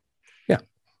program. Yeah.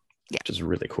 Which is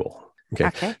really cool.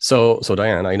 Okay. So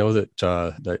Diane, I know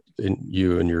that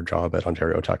you and your job at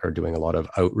Ontario Tech are doing a lot of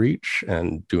outreach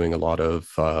and doing a lot of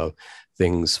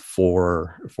things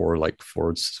for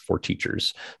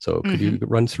teachers. So could you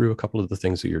run through a couple of the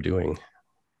things that you're doing?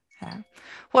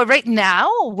 Well, right now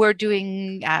we're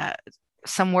doing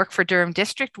some work for Durham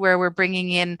District where we're bringing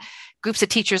in groups of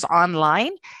teachers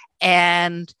online,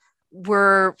 and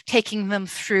we're taking them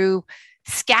through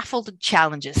scaffolded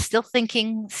challenges, still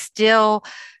thinking, still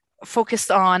focused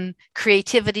on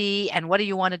creativity and what do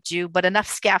you want to do, but enough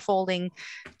scaffolding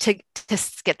to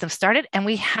get them started. And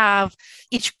we have,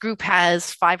 each group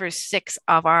has 5 or 6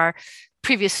 of our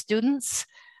previous students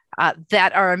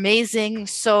that are amazing,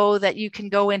 so that you can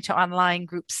go into online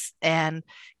groups and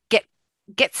get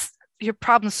your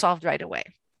problem solved right away.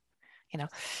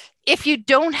 If you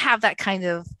don't have that kind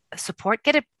of support,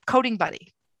 get a coding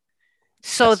buddy,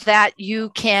 so that you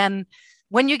can,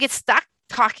 when you get stuck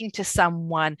talking to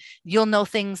someone, you'll know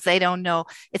things they don't know.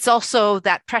 It's also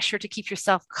that pressure to keep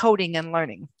yourself coding and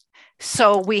learning.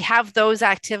 So we have those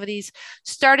activities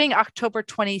starting October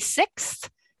 26th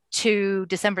to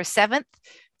December 7th.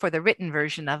 For the written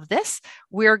version of this,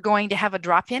 we're going to have a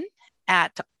drop-in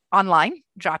online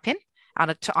drop-in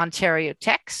to Ontario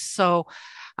Tech. So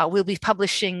we'll be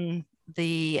publishing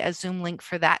the Zoom link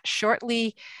for that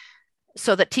shortly,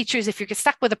 so that teachers, if you're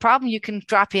stuck with a problem, you can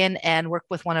drop in and work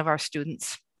with one of our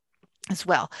students as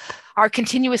well. Our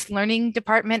continuous learning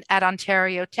department at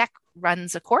Ontario Tech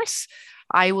runs a course.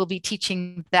 I will be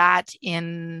teaching that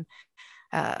in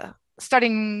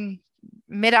starting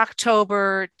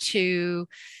mid-October to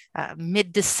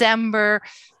mid-December,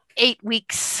 8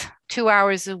 weeks, 2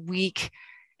 hours a week.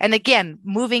 And again,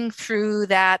 moving through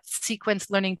that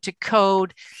sequence, learning to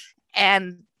code,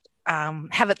 and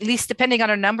have at least, depending on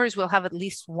our numbers, we'll have at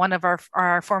least one of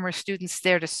our former students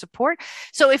there to support.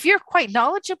 So if you're quite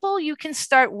knowledgeable, you can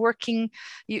start working,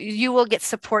 you will get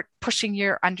support pushing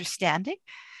your understanding.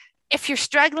 If you're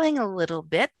struggling a little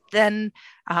bit, then,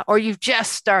 or you've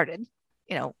just started,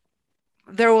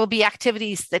 there will be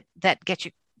activities that get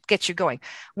you going.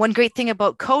 One great thing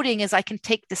about coding is I can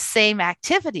take the same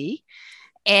activity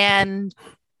and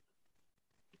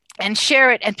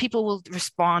share it, and people will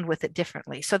respond with it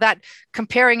differently. So that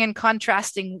comparing and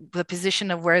contrasting the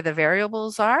position of where the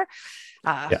variables are.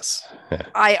 Yes.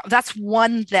 That's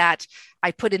one that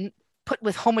I put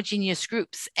with homogeneous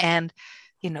groups, and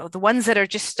the ones that are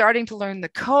just starting to learn the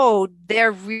code,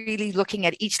 they're really looking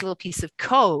at each little piece of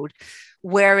code,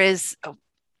 whereas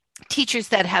teachers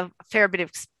that have a fair bit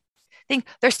of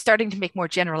they're starting to make more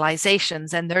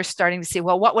generalizations, and they're starting to say,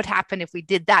 well, what would happen if we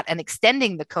did that, and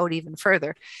extending the code even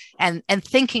further, and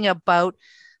thinking about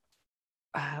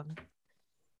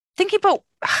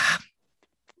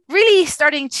really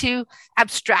starting to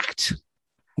abstract.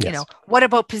 Yes. What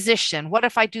about position? What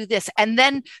if I do this? And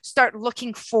then start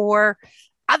looking for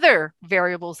other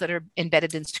variables that are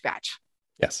embedded in Scratch.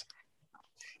 Yes.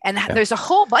 And there's a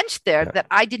whole bunch there that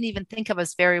I didn't even think of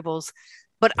as variables.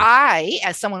 But I,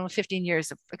 as someone with 15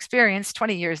 years of experience,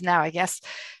 20 years now, I guess,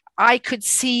 I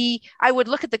would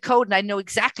look at the code and I know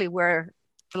exactly where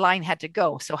the line had to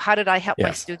go. So how did I help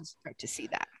my students start to see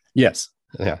that? Yes.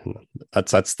 Yeah.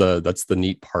 That's the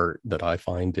neat part that I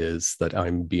find, is that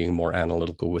I'm being more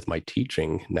analytical with my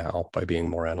teaching now by being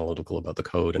more analytical about the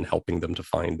code and helping them to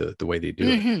find the way they do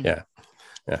it. Yeah.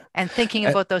 Yeah. And thinking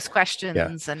about those questions.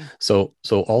 Yeah. And so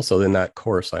also in that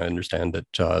course, I understand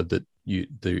that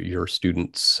your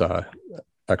students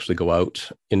actually go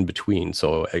out in between.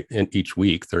 So in each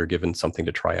week, they're given something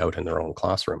to try out in their own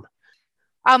classroom.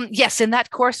 Yes, in that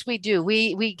course we do.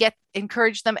 We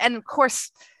encourage them, and of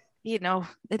course,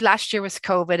 last year was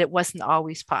COVID. It wasn't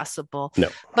always possible. No.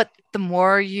 But the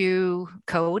more you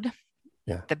code,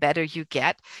 the better you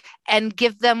get, and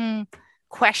give them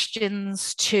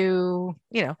questions to,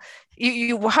 how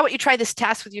about you try this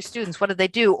task with your students? What do they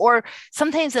do? Or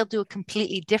sometimes they'll do a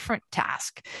completely different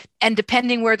task. And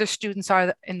depending where the students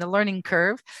are in the learning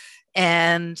curve,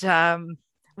 and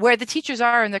where the teachers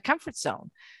are in their comfort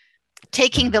zone,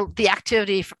 taking the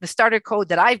activity from the starter code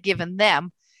that I've given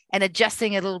them and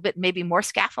adjusting it a little bit, maybe more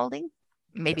scaffolding,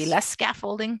 maybe less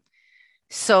scaffolding,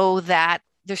 so that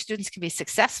their students can be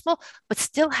successful, but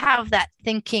still have that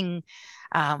thinking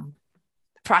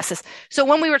process. So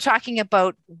when we were talking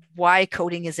about why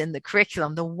coding is in the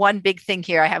curriculum, the one big thing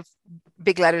here, I have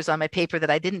big letters on my paper that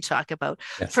I didn't talk about.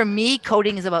 Yes. For me,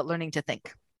 coding is about learning to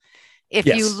think. If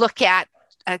you look at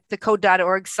the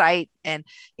code.org site and,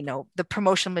 the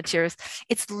promotional materials,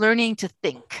 it's learning to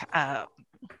think.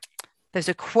 There's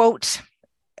a quote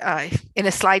in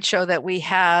a slideshow that we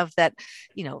have that,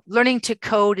 learning to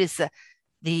code is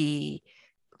the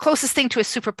closest thing to a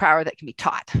superpower that can be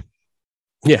taught.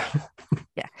 Yeah.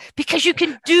 Yeah. Because you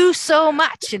can do so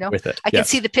much, with it. I can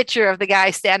see the picture of the guy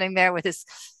standing there with his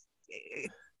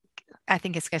I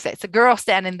think it's going to say it's a girl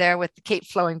standing there with the cape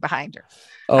flowing behind her.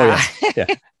 Oh, yes.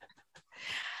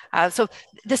 Yeah. So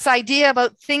this idea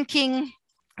about thinking,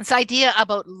 this idea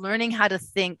about learning how to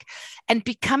think and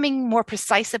becoming more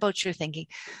precise about your thinking.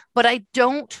 But I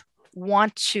don't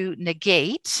want to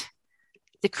negate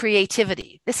the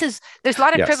creativity. There's a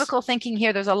lot of critical thinking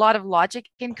here. There's a lot of logic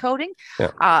in coding.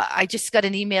 Yeah. I just got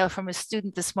an email from a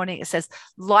student this morning. It says,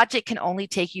 logic can only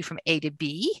take you from A to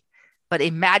B, but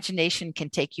imagination can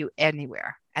take you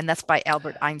anywhere. And that's by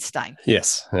Albert Einstein.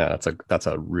 Yes. Yeah, that's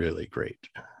a really great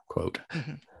quote.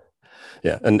 Mm-hmm.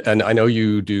 Yeah. And I know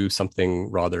you do something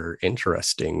rather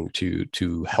interesting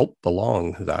to help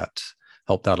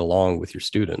that along with your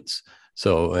students.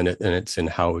 So, and it's in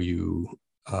how you,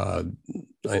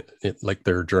 like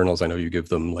their journals, I know you give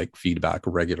them like feedback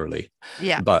regularly.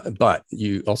 Yeah. But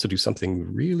you also do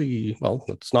something really, well,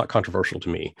 it's not controversial to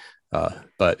me,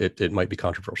 but it might be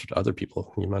controversial to other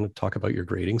people. You want to talk about your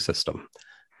grading system?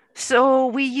 So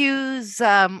we use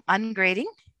ungrading.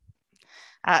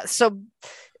 So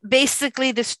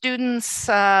basically the students,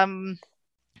 they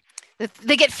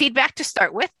get feedback to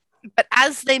start with, but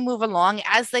as they move along,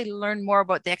 as they learn more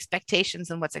about the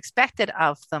expectations and what's expected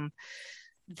of them,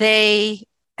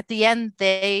 at the end,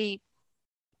 they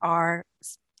are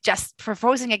just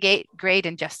proposing a grade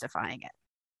and justifying it.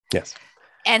 Yes.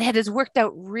 And it has worked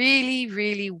out really,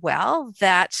 really well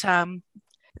that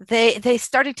they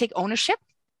started to take ownership.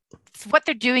 So what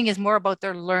they're doing is more about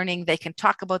their learning. They can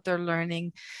talk about their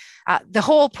learning. The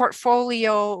whole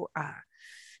portfolio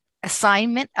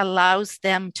assignment allows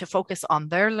them to focus on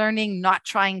their learning, not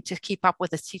trying to keep up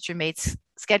with a teacher-made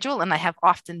schedule. And I have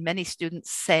often many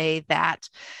students say that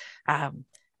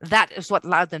that is what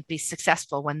allowed them to be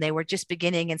successful when they were just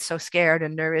beginning and so scared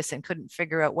and nervous and couldn't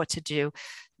figure out what to do.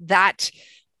 That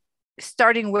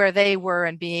starting where they were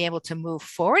and being able to move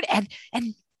forward and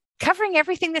covering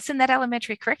everything that's in that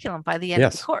elementary curriculum by the end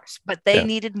of the course, but they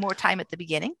needed more time at the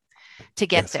beginning to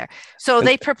get there. So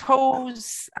they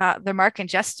propose the mark and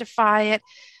justify it.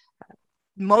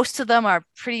 Most of them are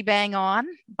pretty bang on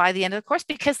by the end of the course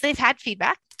because they've had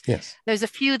feedback. Yes. There's a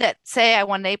few that say I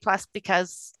won an A+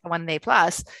 because I won an A+.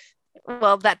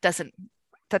 Well, that doesn't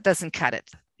cut it.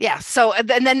 Yeah. So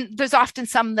and then there's often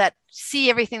some that see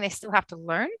everything they still have to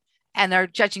learn and are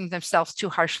judging themselves too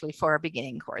harshly for a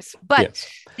beginning course. But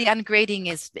the ungrading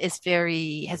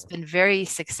has been very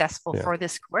successful for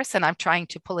this course, and I'm trying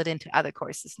to pull it into other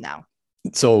courses now.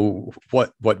 So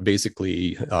what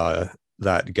basically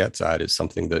that gets at is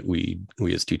something that we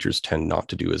as teachers tend not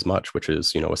to do as much, which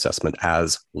is, assessment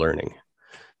as learning.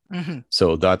 Mm-hmm.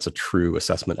 So that's a true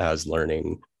assessment as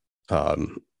learning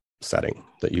setting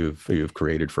that you've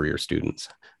created for your students.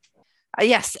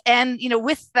 Yes. And,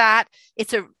 with that,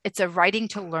 it's a writing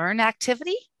to learn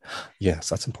activity. Yes,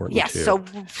 that's important. Yes. Too. So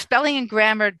spelling and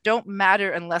grammar don't matter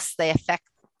unless they affect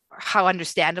how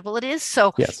understandable it is.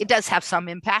 So it does have some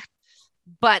impact,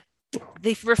 but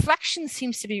the reflection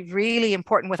seems to be really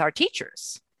important with our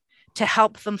teachers to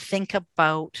help them think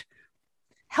about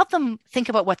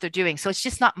what they're doing. So it's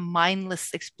just not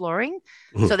mindless exploring.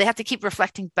 Mm-hmm. So they have to keep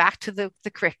reflecting back to the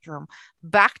curriculum,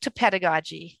 back to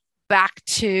pedagogy, back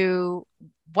to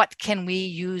what can we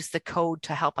use the code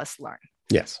to help us learn.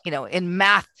 Yes. In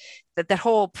math, that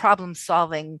whole problem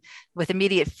solving with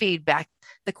immediate feedback,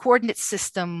 the coordinate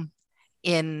system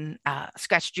in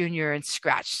Scratch Junior and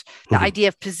Scratch, the idea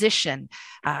of position,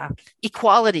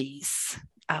 equalities.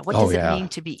 What does it mean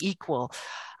to be equal?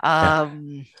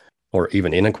 Or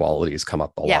even inequalities come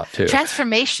up a lot too.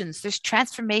 Transformations. There's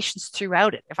transformations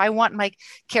throughout it. If I want my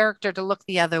character to look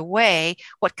the other way,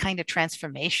 what kind of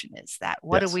transformation is that?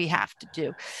 What do we have to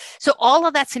do? So all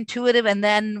of that's intuitive. And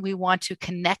then we want to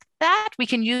connect that. We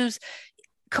can use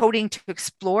coding to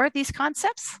explore these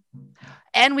concepts.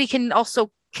 And we can also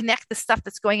connect the stuff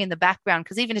that's going in the background,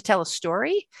 because even to tell a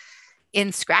story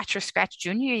in Scratch or Scratch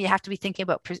Junior, you have to be thinking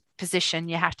about position.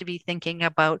 You have to be thinking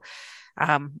about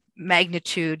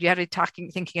magnitude. You have to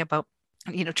be thinking about,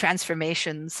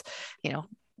 transformations.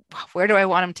 Where do I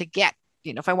want him to get?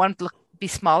 If I want him to be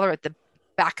smaller at the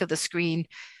back of the screen,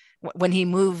 when he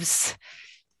moves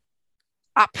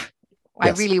up, I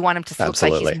really want him to look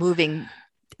like he's moving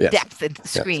depth into the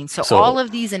screen. So all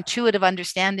of these intuitive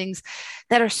understandings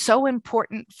that are so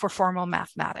important for formal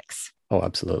mathematics. Oh,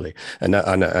 absolutely. And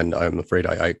I'm afraid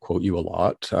I quote you a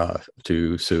lot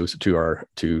to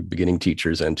beginning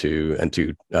teachers and to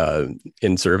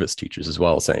in-service teachers as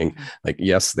well, saying like,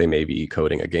 yes, they may be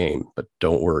coding a game, but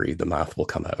don't worry, the math will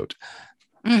come out.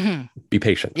 Mm-hmm. Be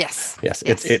patient. Yes.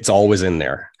 It's always in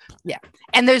there. Yeah.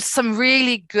 And there's some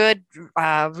really good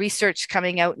research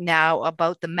coming out now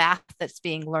about the math that's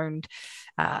being learned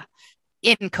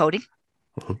in coding.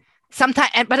 Mm-hmm.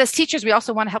 Sometimes, but as teachers, we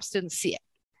also want to help students see it.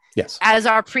 Yes. As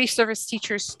our pre-service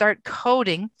teachers start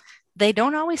coding, they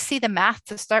don't always see the math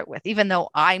to start with, even though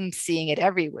I'm seeing it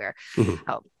everywhere.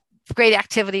 Great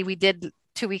activity we did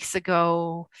 2 weeks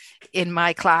ago in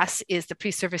my class is the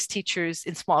pre-service teachers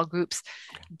in small groups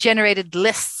generated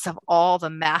lists of all the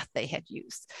math they had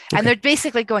used. And they're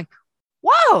basically going,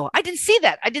 whoa, I didn't see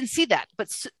that. I didn't see that.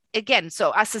 But again,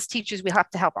 so us as teachers, we have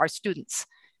to help our students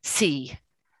see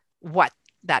what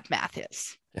that math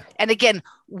is. Yeah. And again,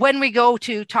 when we go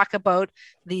to talk about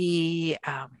the,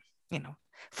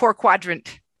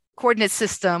 4-quadrant coordinate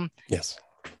system. Yes.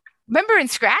 Remember in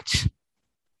Scratch?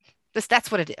 That's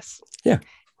what it is. Yeah.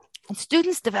 And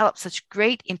students develop such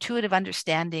great intuitive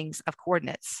understandings of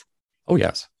coordinates. Oh,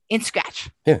 yes. In Scratch.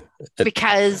 Yeah.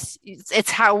 Because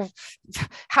it's how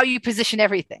you position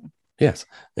everything. Yes.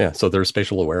 Yeah. So their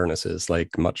spatial awareness is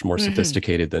like much more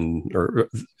sophisticated than, or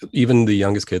even the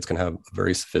youngest kids can have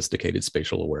very sophisticated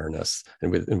spatial awareness, and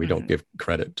we don't give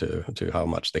credit to how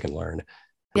much they can learn.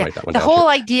 Yeah. The whole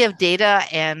idea of data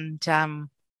and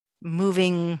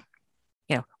moving,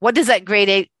 what does that grade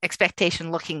 8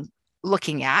 expectation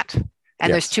looking at?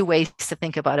 And there's 2 ways to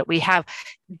think about it. We have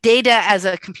data as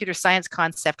a computer science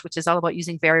concept, which is all about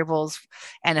using variables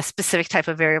and a specific type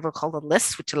of variable called a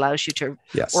list, which allows you to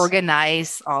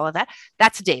organize all of that.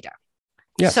 That's data.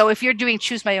 Yes. So if you're doing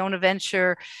choose my own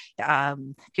adventure,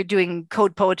 you're doing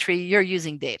code poetry, you're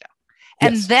using data.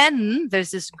 And then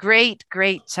there's this great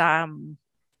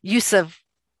use of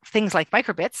things like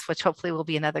microbits, which hopefully will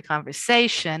be another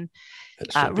conversation,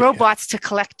 robots to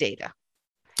collect data.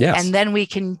 Yes. And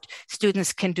then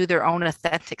students can do their own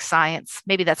authentic science.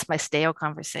 Maybe that's my STEO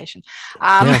conversation.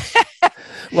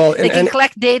 Well, they can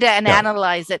collect data and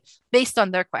analyze it based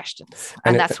on their questions.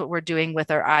 And that's what we're doing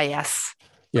with our IS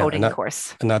coding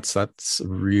course. And that's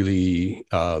really,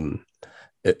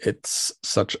 it's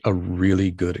such a really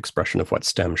good expression of what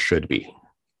STEM should be.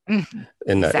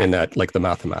 In that, like the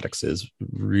mathematics is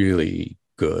really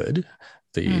good.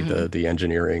 The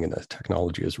engineering and the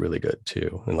technology is really good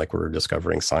too. And like we're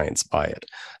discovering science by it.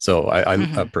 So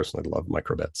I personally love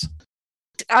microbits.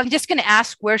 I'm just going to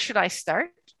ask, where should I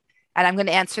start? And I'm going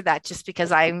to answer that just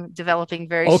because I'm developing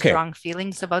very strong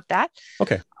feelings about that.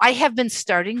 Okay. I have been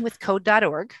starting with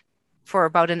code.org for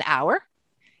about an hour.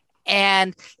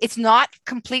 And it's not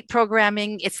complete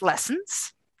programming, it's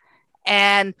lessons.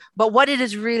 But what it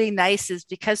is really nice is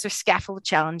because they're scaffold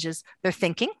challenges, they're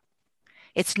thinking.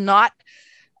 It's not,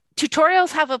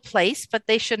 tutorials have a place, but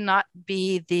they should not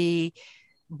be the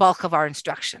bulk of our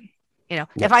instruction.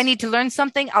 If I need to learn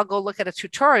something, I'll go look at a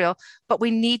tutorial, but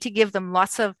we need to give them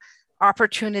lots of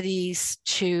opportunities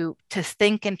to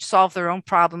think and solve their own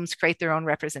problems, create their own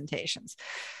representations.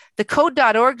 The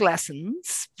code.org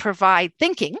lessons provide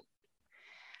thinking,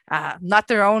 not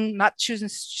choosing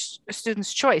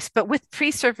students' choice, but with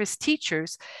pre-service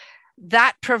teachers,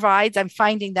 that provides, I'm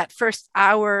finding that first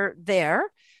hour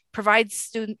there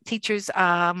provides teachers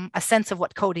a sense of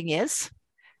what coding is.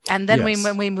 And then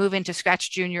when we move into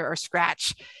Scratch Junior or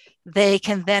Scratch, they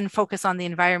can then focus on the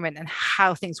environment and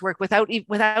how things work without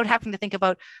having to think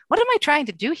about, what am I trying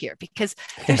to do here? Because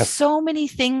there's so many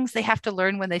things they have to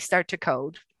learn when they start to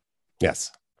code.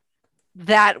 Yes.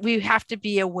 That we have to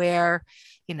be aware,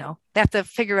 they have to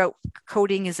figure out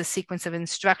coding is a sequence of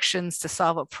instructions to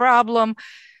solve a problem,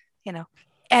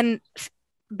 and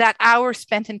that hour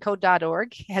spent in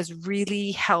code.org has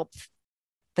really helped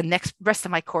the rest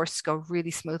of my course go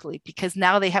really smoothly, because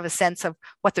now they have a sense of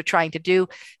what they're trying to do.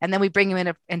 And then we bring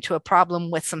them into a problem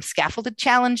with some scaffolded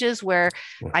challenges where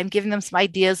I'm giving them some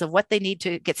ideas of what they need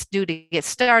to do to get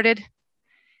started.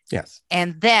 Yes.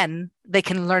 And then they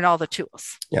can learn all the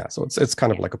tools. Yeah. So it's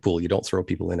kind of like a pool. You don't throw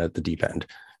people in at the deep end.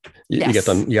 You get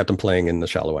them playing in the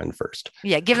shallow end first.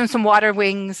 Yeah. Give them some water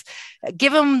wings,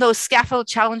 give them those scaffold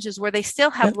challenges where they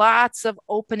still have lots of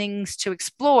openings to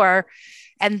explore.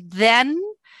 And then,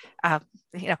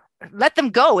 let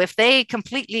them go. If they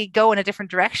completely go in a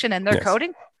different direction and they're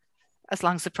coding, as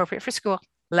long as it's appropriate for school,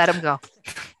 let them go.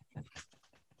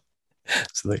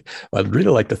 So I'd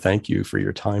really like to thank you for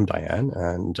your time, Diane,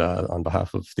 and on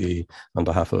behalf of the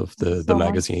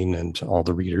magazine and all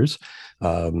the readers,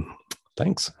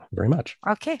 thanks very much.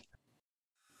 Okay.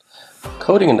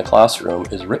 Coding in the Classroom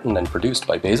is written and produced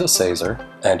by Beza Cesar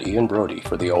and Ian Brody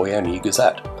for the OAME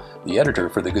Gazette. The editor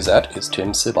for the Gazette is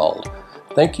Tim Sebald.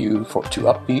 Thank you to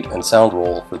Upbeat and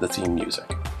Soundroll for the theme music.